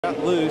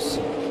got loose,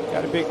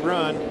 got a big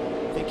run.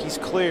 I think he's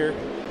clear.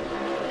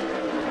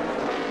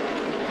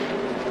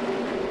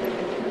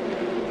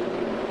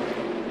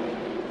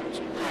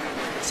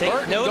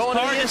 Nose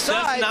part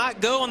does not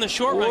go on the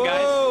short run,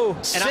 guys.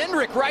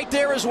 Cindric right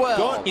there as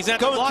well. He's going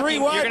to block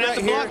him. You're going to have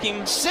to block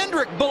him.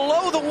 Cindric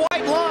below the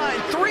white line,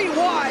 3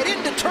 wide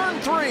into turn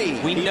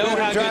 3. We know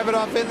how to drive it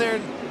off in there.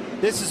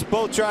 This is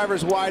both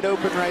drivers wide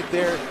open right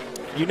there.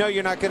 You know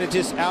you're not going to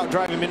just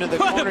outdrive him into the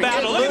corner. What a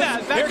battle. Look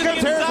at that. Here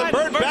comes Harrison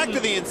Burton back to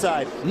the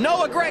inside.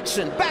 Noah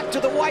Gregson back to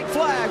the white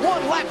flag.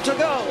 1 lap to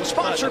go.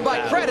 Sponsored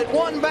by Credit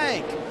One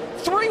Bank.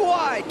 3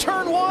 wide,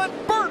 turn 1.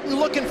 Burton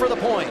looking for the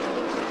point.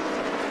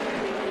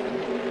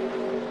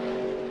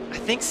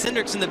 I think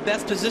Cindric's in the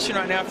best position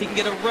right now if he can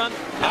get a run.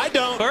 I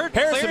don't.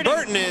 Harrison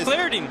Burton is.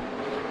 Cleared him.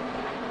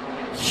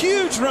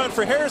 Huge run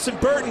for Harrison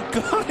Burton.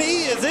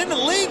 He is in the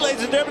lead,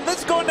 ladies and gentlemen. This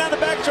is going down the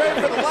back straight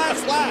for the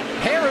last lap.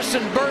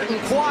 Harrison Burton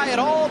quiet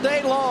all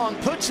day long.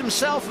 Puts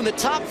himself in the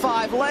top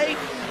 5 late.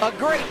 A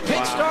great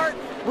pit start.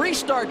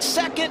 Restart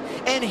second.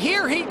 And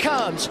here he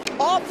comes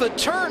off of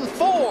turn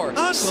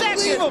 4.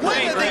 Second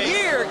win of the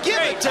year. Give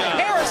it to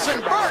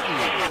Harrison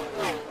Burton.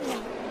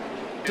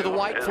 To the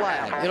white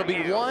flag. It'll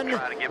be 1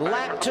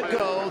 lap to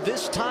go,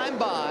 this time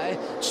by,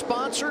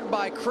 sponsored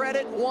by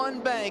Credit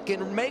One Bank.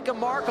 And make a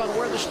mark on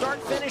where the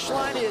start-finish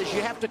line is. You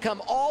have to come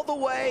all the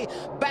way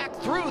back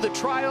through the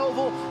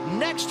tri-oval.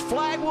 Next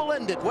flag will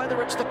end it,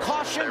 whether it's the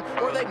caution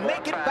or they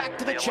make it back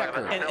to the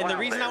checker. And the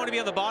reason I want to be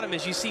on the bottom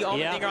is you see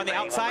Allmendinger on the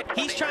outside.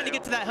 He's trying to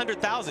get to that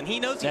 100,000. He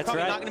knows he's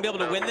probably not going to be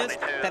able to win this.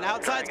 That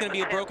outside's going to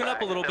be broken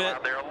up a little bit.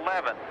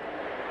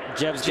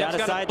 Jeb's got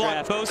a side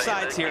draft. Both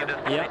sides here.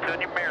 Yep.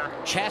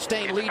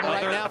 Chastain leading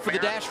right now for the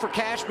dash for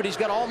cash, but he's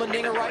got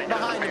Allmendinger right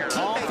behind him.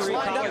 Teammates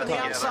lined up in the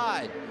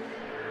outside.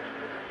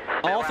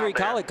 All 3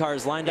 Kaulig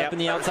cars lined up in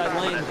the outside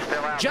lane.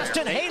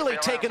 Justin Haley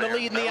taking the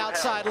lead in the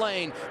outside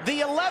lane. The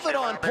 11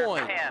 on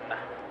point.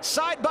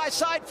 Side by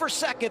side for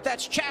second.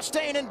 That's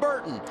Chastain and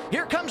Burton.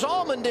 Here comes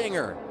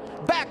Allmendinger.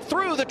 Back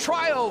through the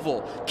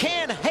tri-oval.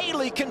 Can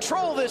Haley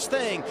control this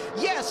thing?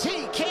 Yes,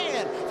 he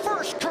can.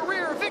 First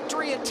career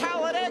victory at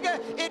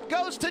Talladega. It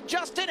goes to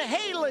Justin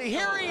Haley.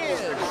 Here he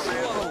is.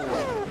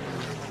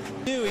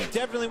 He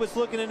definitely was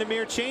looking in the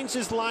mirror, changed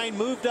his line,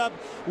 moved up,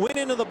 went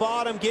into the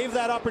bottom, gave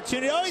that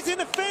opportunity. Oh, he's in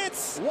the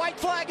fence. White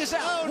flag is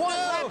out. 1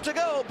 lap to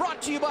go.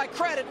 Brought to you by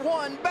Credit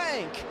One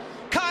Bank.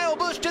 Kyle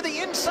Busch to the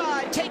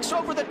inside, takes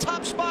over the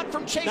top spot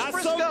from Chase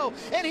Briscoe.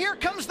 And here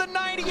comes the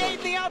 98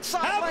 in the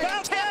outside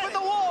lane, tapping the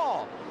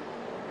wall.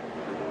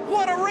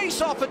 What a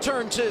race off of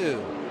turn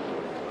 2.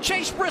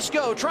 Chase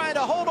Briscoe trying to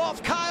hold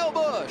off Kyle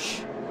Busch.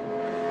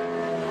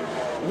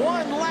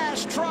 1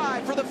 last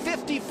try for the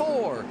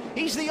 54.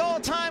 He's the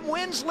all-time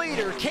wins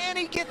leader. Can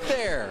he get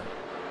there?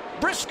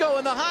 Briscoe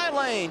in the high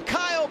lane.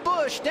 Kyle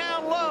Busch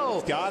down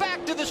low.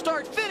 Back to the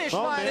start-finish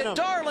line at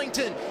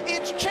Darlington.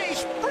 It's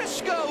Chase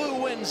Briscoe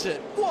who wins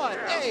it. What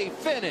a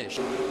finish.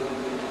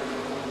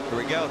 Here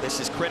we go.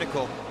 This is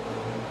critical.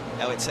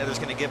 Elliott Sadler's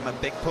going to give him a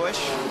big push.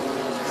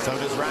 So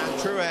does Ryan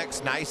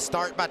Truex. Nice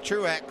start by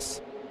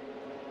Truex.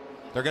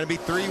 They're going to be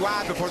 3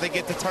 wide before they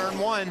get to turn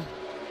 1.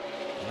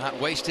 Not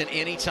wasting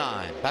any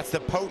time. That's the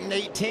potent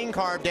 18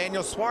 car of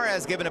Daniel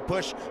Suarez giving a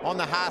push on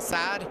the high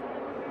side.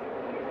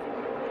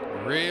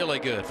 Really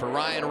good for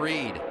Ryan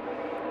Reed.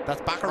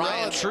 That's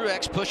Ryan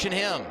Truex pushing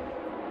him.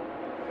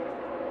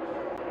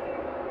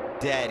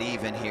 Dead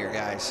even here,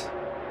 guys.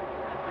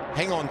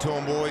 Hang on to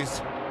him,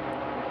 boys.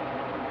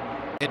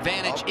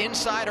 Advantage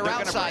inside or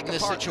outside in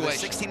this situation.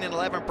 16 and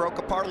 11 broke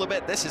apart a little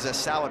bit. This is a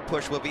solid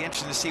push. Will be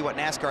interesting to see what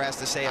NASCAR has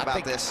to say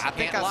about this. I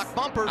think lock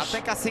bumpers. I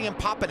think I see him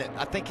popping it.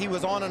 I think he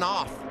was on and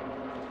off.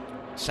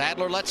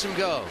 Sadler lets him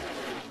go.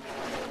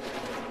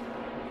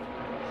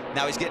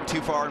 Now he's getting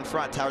too far in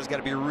front. Tyler's got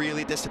to be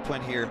really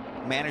disciplined here.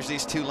 Manage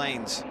these 2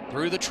 lanes.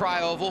 Through the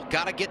tri-oval,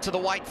 got to get to the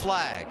white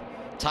flag.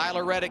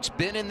 Tyler Reddick's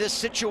been in this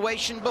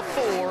situation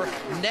before.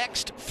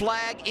 Next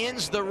flag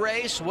ends the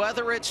race,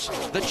 whether it's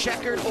the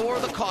checkered or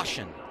the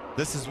caution.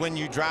 This is when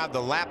you drive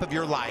the lap of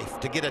your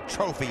life to get a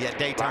trophy at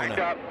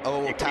Daytona.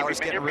 Oh, Tyler's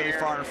getting really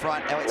far in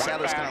front. Elliott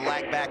Sadler's going to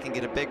lag back and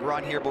get a big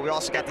run here, but we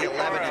also got the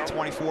 11 and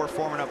 24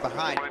 forming up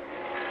behind.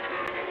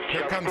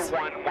 Here comes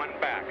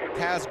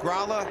Kaz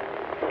Grala.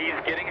 He's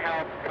getting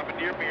help. Coming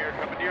to your mirror.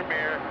 Coming to your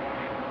mirror.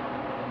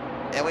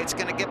 Elliott's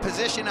going to get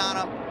position on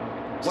him.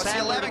 What's the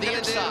 11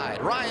 going to do?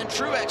 Ryan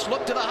Truex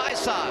look to the high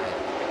side.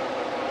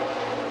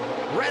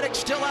 Reddick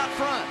still out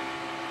front.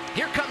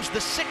 Here comes the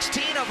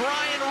 16 of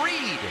Ryan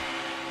Reed.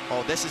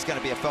 Oh, this is going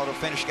to be a photo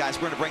finish, guys.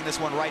 We're going to bring this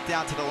one right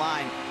down to the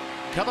line.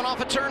 Coming off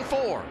of turn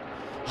 4.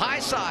 High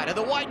side of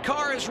the white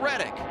car is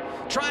Reddick.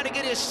 Trying to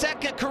get his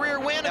 2nd career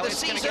win of the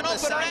season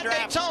opener at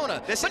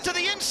Daytona. But to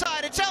the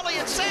inside, it's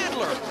Elliott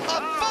Sadler.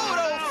 A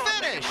photo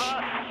finish.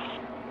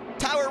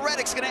 Tyler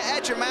Reddick's going to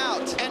edge him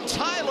out. And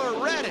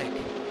Tyler Reddick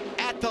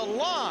at the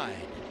line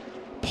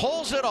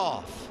pulls it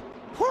off.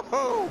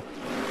 Woohoo!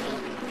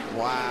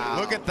 Wow.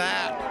 Look at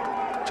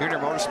that. Junior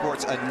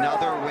Motorsports,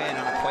 another win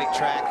on the plate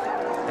track.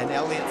 And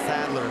Elliott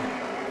Sadler,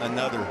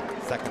 another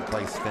 2nd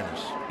place finish.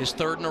 His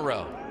 3rd in a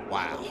row.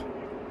 Wow.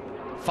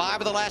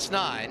 5 of the last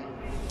 9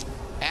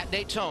 at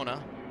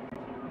Daytona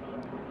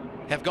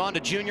have gone to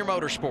Junior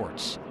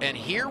Motorsports. And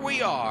here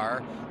we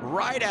are,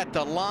 right at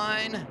the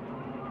line.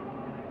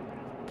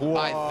 Whoa.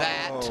 By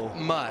that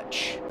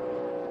much.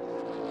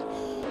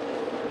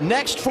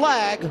 Next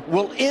flag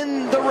will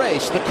end the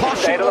race. The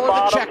caution or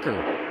the checker.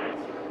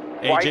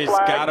 AJ's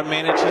got to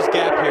manage his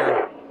gap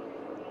here.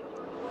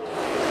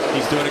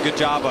 He's doing a good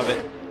job of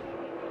it.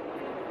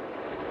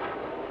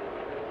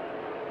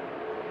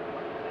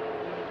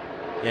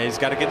 Yeah, he's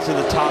got to get to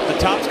the top. The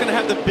top's going to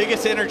have the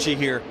biggest energy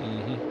here.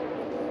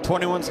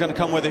 21's going to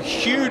come with a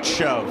huge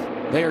shove.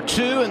 They are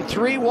 2 and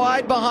 3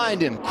 wide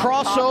behind him.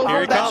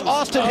 Crossover, that's comes.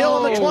 Austin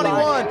Hill in the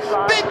 21.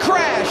 Big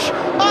crash,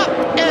 up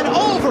and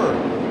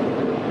over.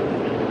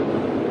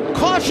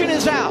 Caution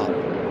is out.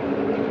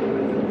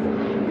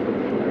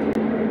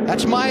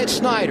 That's Myatt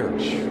Snyder.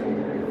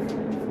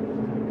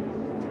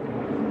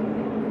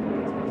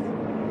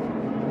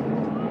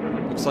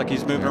 Looks like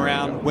he's moving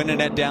around, winning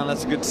that down.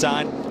 That's a good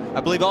sign. I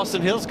believe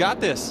Austin Hill's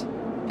got this.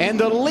 And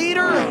the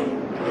leader,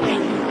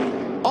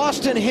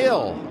 Austin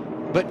Hill.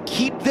 But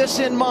keep this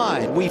in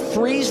mind. We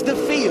freeze the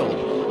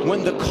field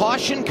when the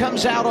caution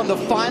comes out on the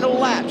final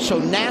lap.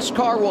 So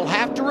NASCAR will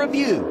have to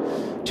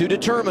review to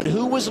determine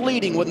who was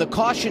leading when the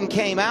caution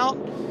came out.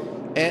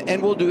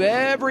 And we'll do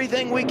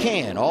everything we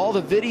can, all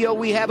the video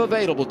we have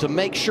available, to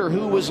make sure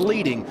who was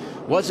leading.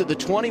 Was it the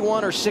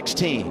 21 or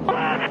 16?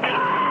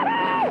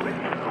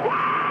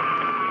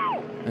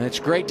 And it's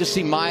great to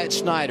see Myatt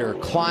Snyder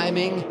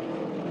climbing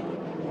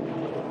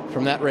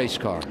from that race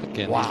car.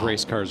 Again, these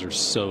race cars are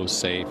so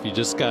safe. You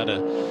just gotta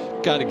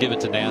give it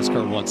to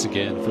NASCAR once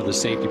again for the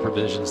safety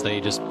provisions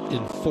they just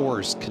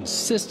enforce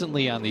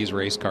consistently on these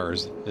race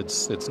cars.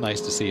 It's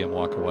nice to see him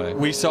walk away.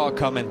 We saw it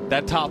coming.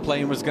 That top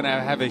lane was going to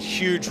have a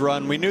huge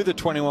run. We knew the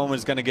 21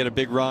 was going to get a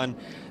big run.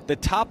 The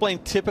top lane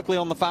typically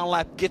on the final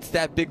lap gets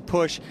that big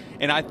push,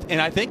 and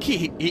I think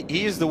he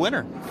is the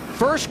winner.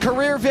 First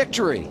career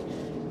victory.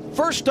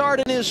 First start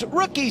in his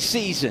rookie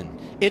season.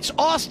 It's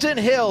Austin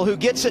Hill who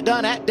gets it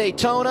done at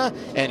Daytona,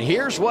 and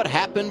here's what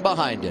happened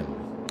behind him.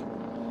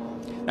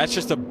 That's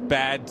just a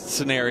bad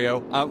scenario.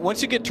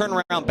 Once you get turned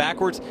around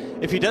backwards,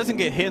 if he doesn't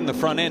get hit in the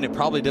front end, it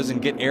probably doesn't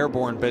get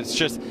airborne, but it's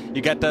just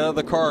you got that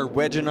other car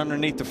wedging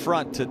underneath the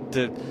front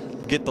to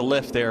get the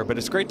lift there. But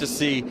it's great to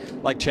see,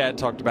 like Chad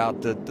talked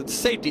about, the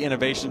safety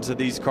innovations of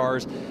these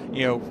cars.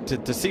 You know,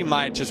 to see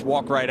Myatt just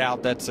walk right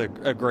out, that's a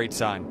great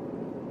sign.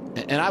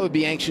 And I would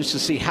be anxious to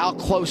see how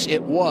close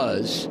it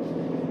was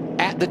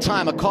at the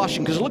time of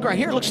caution, because look right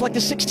here, it looks like the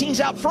 16's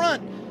out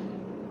front.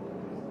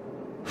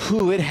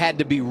 Whew, it had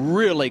to be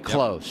really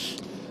close.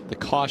 Yep. The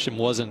caution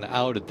wasn't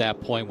out at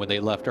that point when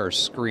they left our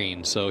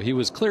screen, so he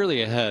was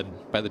clearly ahead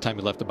by the time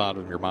he left the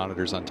bottom of your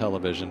monitors on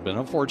television. But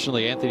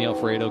unfortunately, Anthony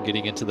Alfredo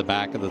getting into the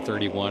back of the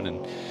 31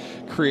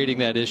 and creating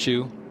that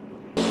issue.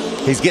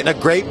 He's getting a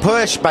great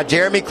push by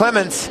Jeremy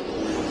Clements.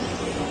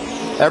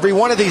 Every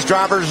one of these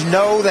drivers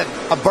know that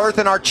a berth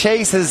in our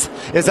chase is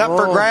up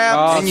for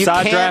grabs.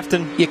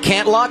 And you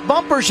can't lock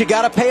bumpers. You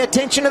got to pay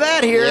attention to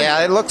that here.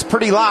 Yeah, it looks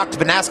pretty locked,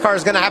 but NASCAR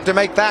is going to have to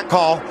make that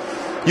call.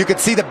 You can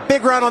see the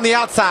big run on the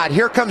outside.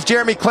 Here comes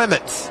Jeremy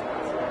Clements.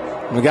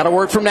 We got a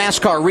word from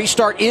NASCAR.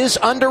 Restart is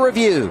under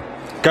review.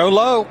 Go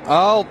low.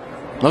 Oh.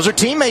 Those are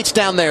teammates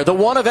down there. The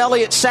 1 of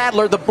Elliott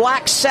Sadler, the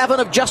black 7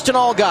 of Justin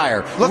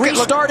Allgaier.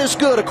 Restart is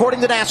good,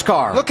 according to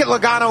NASCAR. Look at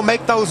Logano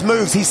make those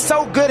moves. He's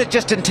so good at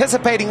just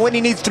anticipating when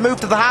he needs to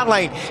move to the high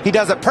lane. He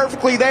does it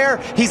perfectly there.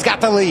 He's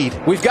got the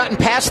lead. We've gotten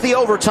past the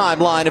overtime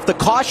line. If the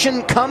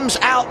caution comes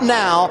out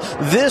now,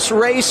 this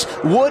race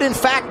would, in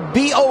fact,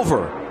 be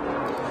over.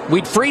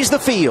 We'd freeze the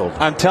field.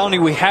 I'm telling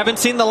you, we haven't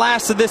seen the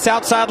last of this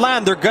outside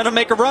line. They're going to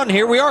make a run.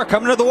 Here we are,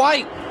 coming to the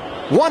white.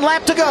 1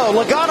 lap to go.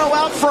 Logano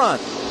out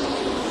front.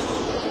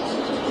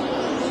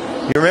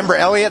 You remember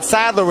Elliott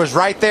Sadler was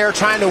right there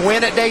trying to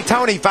win at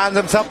Daytona. He finds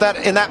himself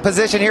in that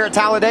position here at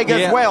Talladega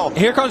as well.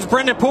 Here comes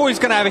Brendan Poole. He's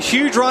going to have a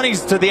huge run.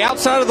 He's to the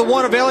outside of the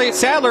 1 of Elliott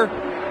Sadler.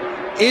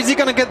 Is he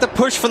going to get the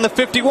push from the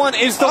 51?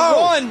 Is the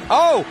 1?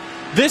 Oh,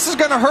 this is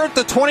going to hurt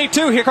the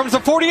 22. Here comes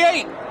the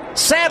 48.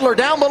 Sadler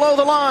down below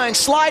the line,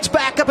 slides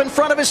back up in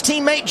front of his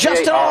teammate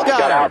Justin Allgaier. He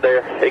got out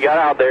there. He got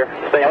out there.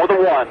 Stay on with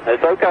the 1.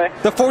 It's okay.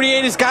 The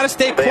 48 has got to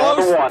stay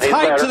close,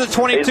 tight to the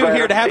 22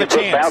 here to have a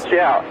chance. Bounce you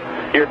out.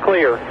 You're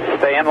clear.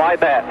 Stay in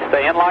like that.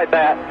 Stay in like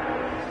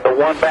that. The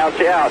 1 bounce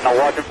you out. Now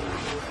watch him.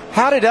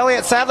 How did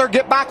Elliott Sadler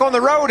get back on the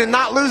road and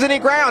not lose any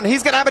ground?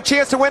 He's going to have a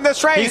chance to win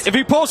this race. If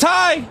he pulls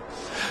high.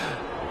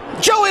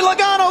 Joey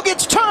Logano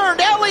gets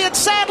turned. Elliott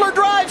Sadler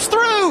drives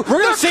through.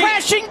 They're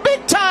crashing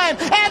big time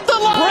at the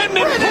line.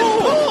 Brendan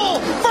Poole,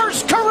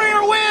 first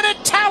career win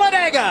at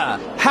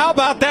Talladega. How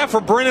about that for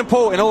Brendan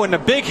Poole? And a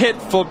big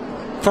hit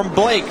from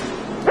Blake.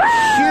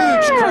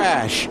 Huge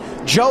crash.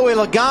 Joey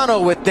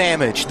Logano with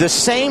damage. The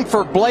same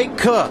for Blake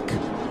Cook.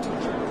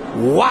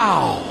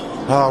 Wow.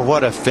 Oh,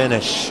 what a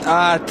finish.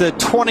 The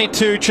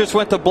 22 just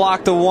went to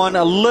block the 1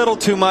 a little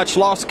too much,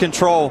 lost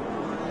control.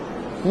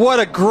 What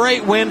a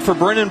great win for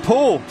Brennan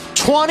Poole.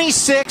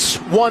 26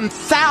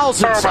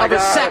 1/1000ths of a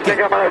second. I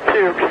think I'm gonna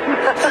puke.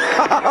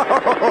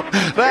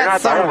 That's You're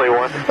not the only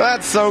one.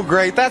 That's so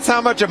great. That's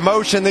how much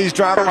emotion these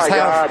drivers Oh my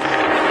have.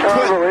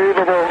 God.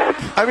 Unbelievable.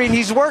 I mean,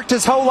 he's worked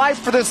his whole life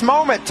for this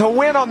moment to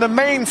win on the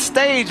main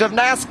stage of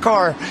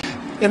NASCAR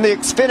in the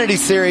Xfinity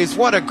Series.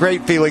 What a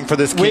great feeling for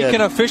this kid. We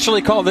can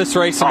officially call this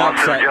race an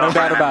upset, no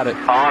doubt about it.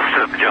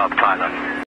 Awesome job, Tyler.